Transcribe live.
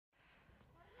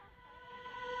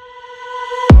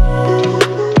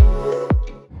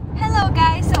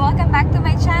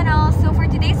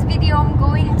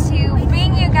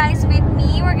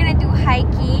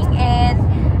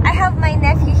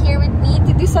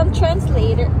some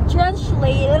translations.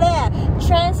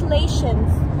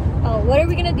 Oh, what are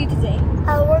we gonna do today?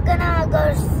 We're gonna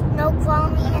go snow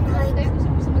climbing and hike.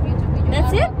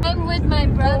 That's it? I'm with my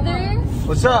brother,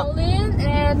 what's up? Colin,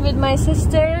 and with my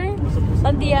sister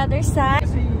on the other side.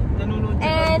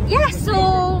 And yeah,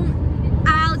 so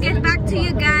I'll get back to you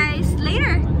guys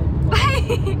later.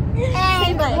 Bye!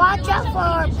 And watch out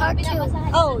for part 2.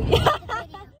 Oh, yeah.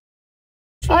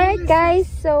 Alright guys,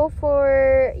 so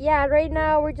right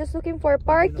now we're just looking for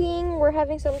parking. We're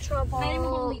having some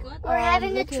trouble. We're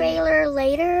having a trailer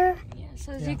later. Yeah,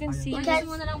 so as you can see,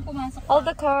 all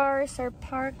the cars are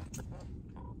parked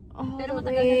all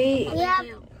the way.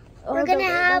 We're gonna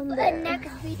have a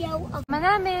next video of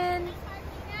namin.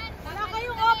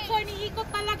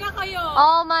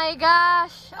 Oh my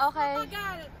gosh. Okay.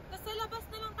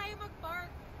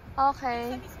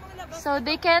 Okay. So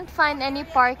they can't find any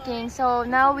parking. So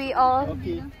now we all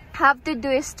have to do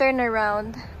is turn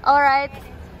around. Alright.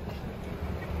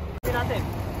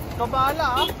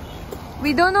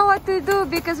 We don't know what to do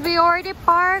because we already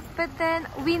parked, but then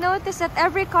we noticed that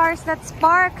every car that's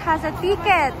parked has a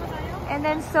ticket. And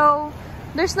then so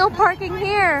there's no parking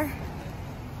here.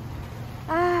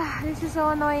 This is so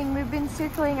annoying. We've been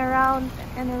circling around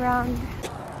and around.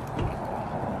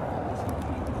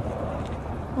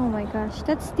 Oh my gosh,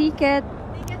 that's ticket.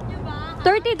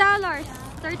 $30. $30.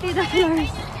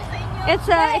 It's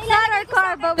not our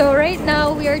car, but so right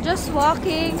now we are just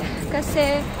walking because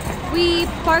we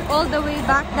park all the way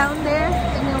back down there,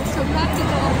 and so we have to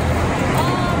go all the way.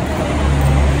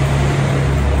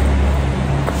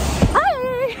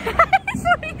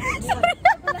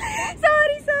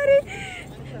 Sorry.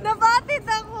 Nabatid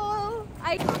ako.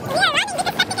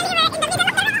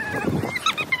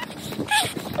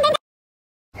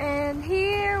 And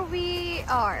here we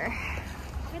are.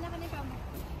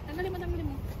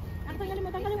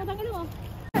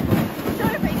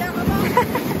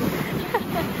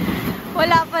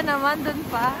 Wala pa naman, dun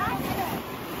pa.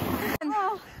 1,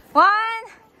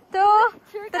 2,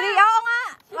 3. Oo nga.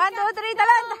 1, 2, 3,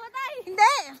 talon.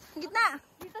 Hindi. Gitna.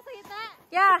 Dito sa gitna.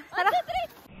 Yeah. 1, 2,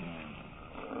 3.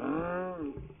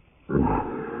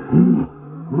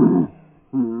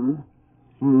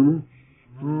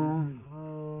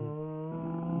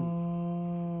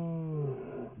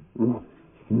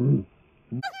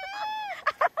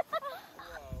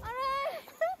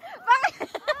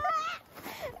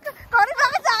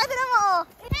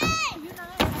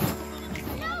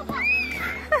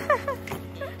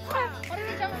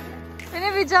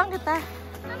 Binibidyan kita.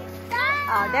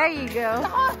 Oh, there you go.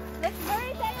 Let's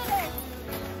bury Taylor.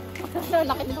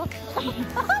 Laki nito.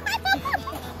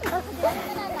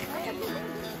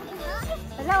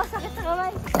 Wala, sakit sa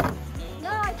kamay.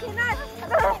 No, I cannot.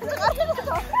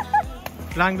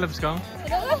 Lang gloves ka? Oh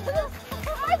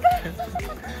my God.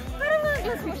 Pero mga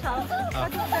gloves mo siya.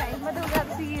 Madugay.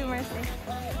 Sige, Mercy.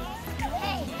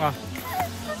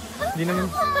 Hindi naman.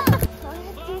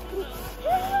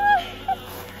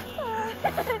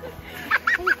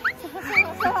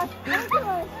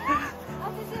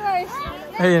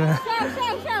 Ayun na.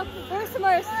 Shout. Where's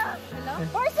Mars? Hello?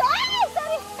 Where's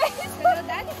sorry. Hello,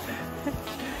 Daddy.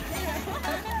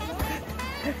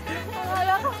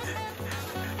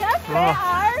 Siyempre,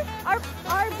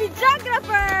 our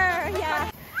videographer. Yeah.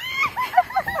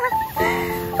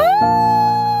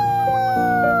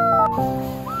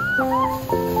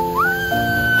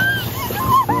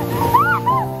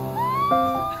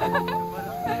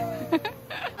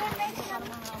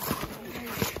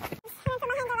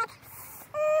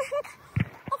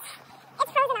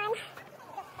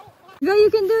 Go,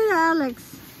 you can do it, Alex.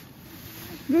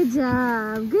 Good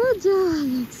job,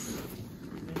 Alex.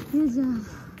 Good job.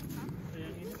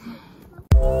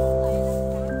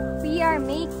 We are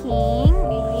making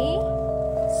a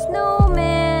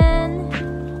snowman.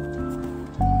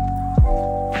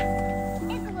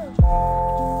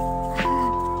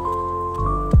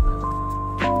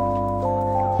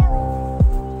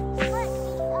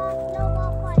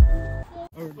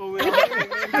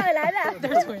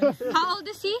 How old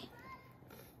is he?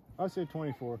 I'd say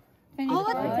 24. Oh,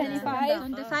 25.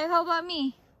 25. How about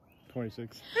me?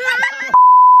 26.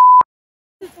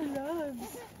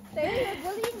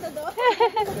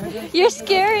 You're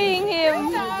scaring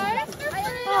him.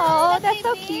 Oh, that's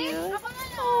so cute.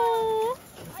 Oh.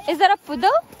 Is that a poodle?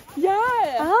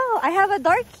 Yeah. Oh, I have a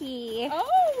darkie.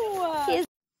 Oh. He's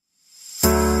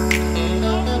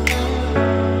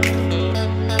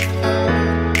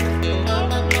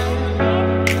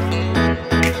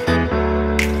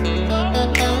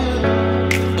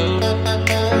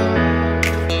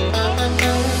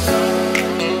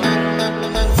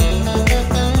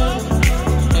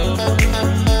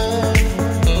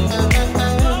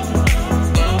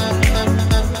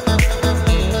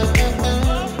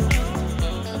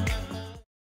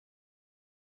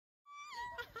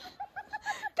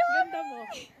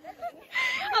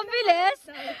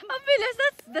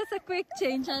That's a quick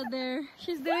change out there.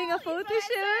 She's doing a photo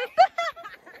shoot.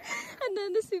 And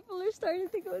then the people are starting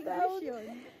to go down.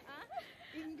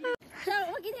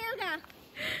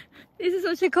 This is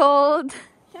what she called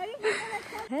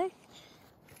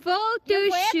photo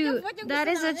shoot. That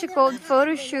is what she called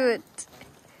photo shoot.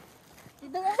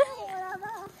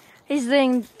 He's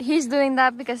doing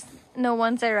that because no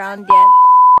one's around yet.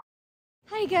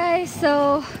 Hi guys,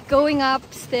 so going up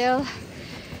still.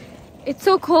 It's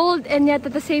so cold and yet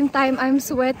at the same time I'm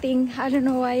sweating. I don't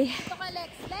know why.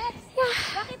 Yeah.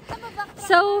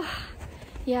 So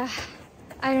yeah,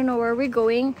 I don't know where we're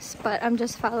going, but I'm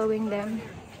just following them.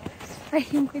 I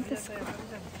think with this.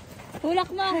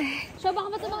 Hulak mo. So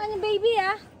baka matamaan yung baby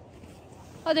ah.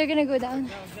 Oh, they're gonna go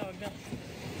down.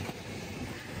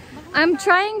 I'm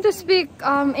trying to speak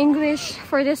English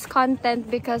for this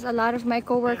content because a lot of my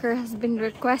coworker has been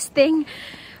requesting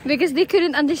because they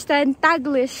couldn't understand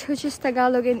Taglish, which is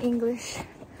Tagalog in English.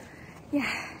 Yeah,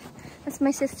 that's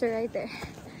my sister right there.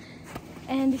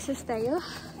 And this is Tayo.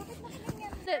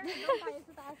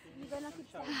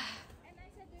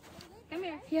 Come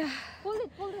here. Yeah. Hold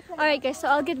it. Alright guys, so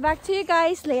I'll get back to you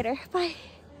guys later. Bye.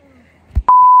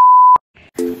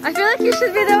 I feel like you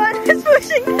should be the one who's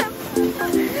pushing them.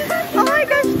 Oh my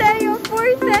gosh, Tayo.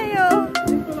 Poor Tayo.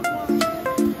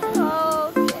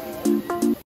 Okay.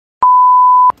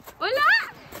 Wala!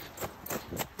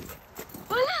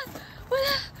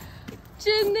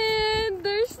 Janin,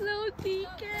 there's no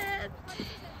ticket.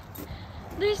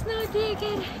 There's no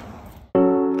ticket.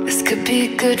 This could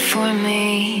be good for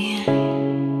me.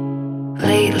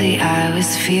 Lately I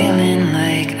was feeling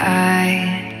like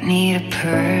I need a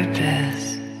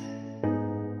purpose.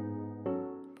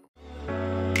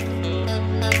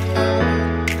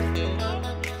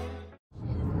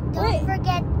 Don't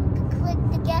forget to click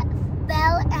the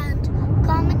bell and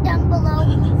comment down below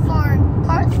for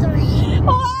part 3.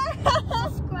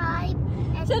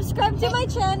 Subscribe to my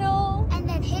channel. And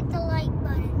then hit the like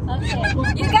button. Okay.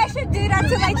 You guys should do that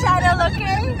to my channel,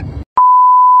 okay?